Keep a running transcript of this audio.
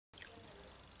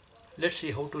Let's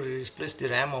see how to replace the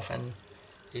RAM of an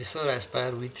Acer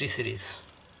Aspire V3 series.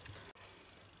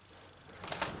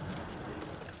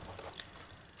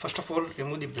 First of all,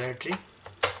 remove the battery.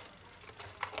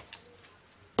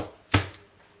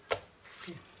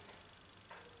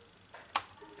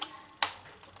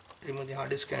 Remove the hard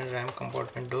disk and RAM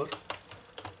compartment door.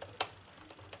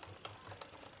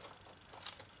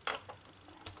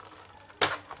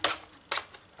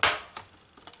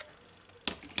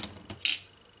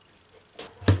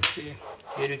 Okay,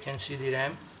 here you can see the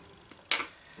RAM.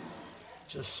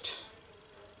 Just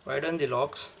widen the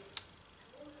locks.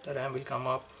 The RAM will come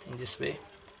up in this way.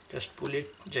 Just pull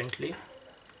it gently.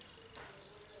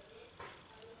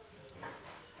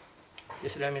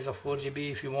 This RAM is of 4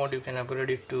 GB. If you want, you can upgrade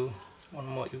it to one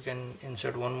more. You can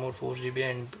insert one more 4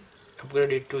 GB and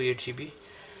upgrade it to 8 GB.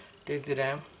 Take the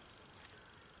RAM.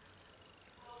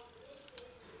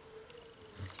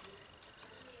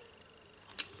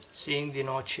 Seeing the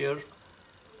notch here,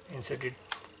 insert it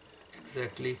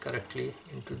exactly correctly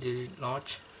into the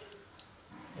notch,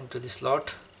 into the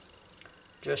slot.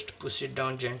 Just push it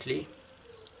down gently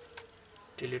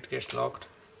till it gets locked.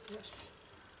 Yes,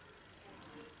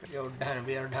 we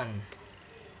are done.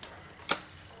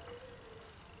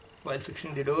 While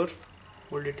fixing the door,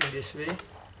 hold it in this way.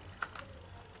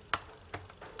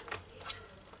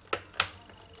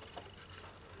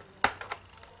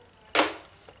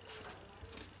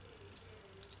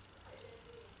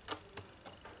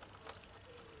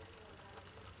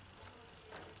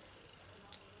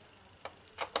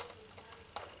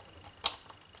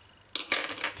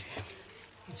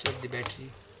 Insert the battery.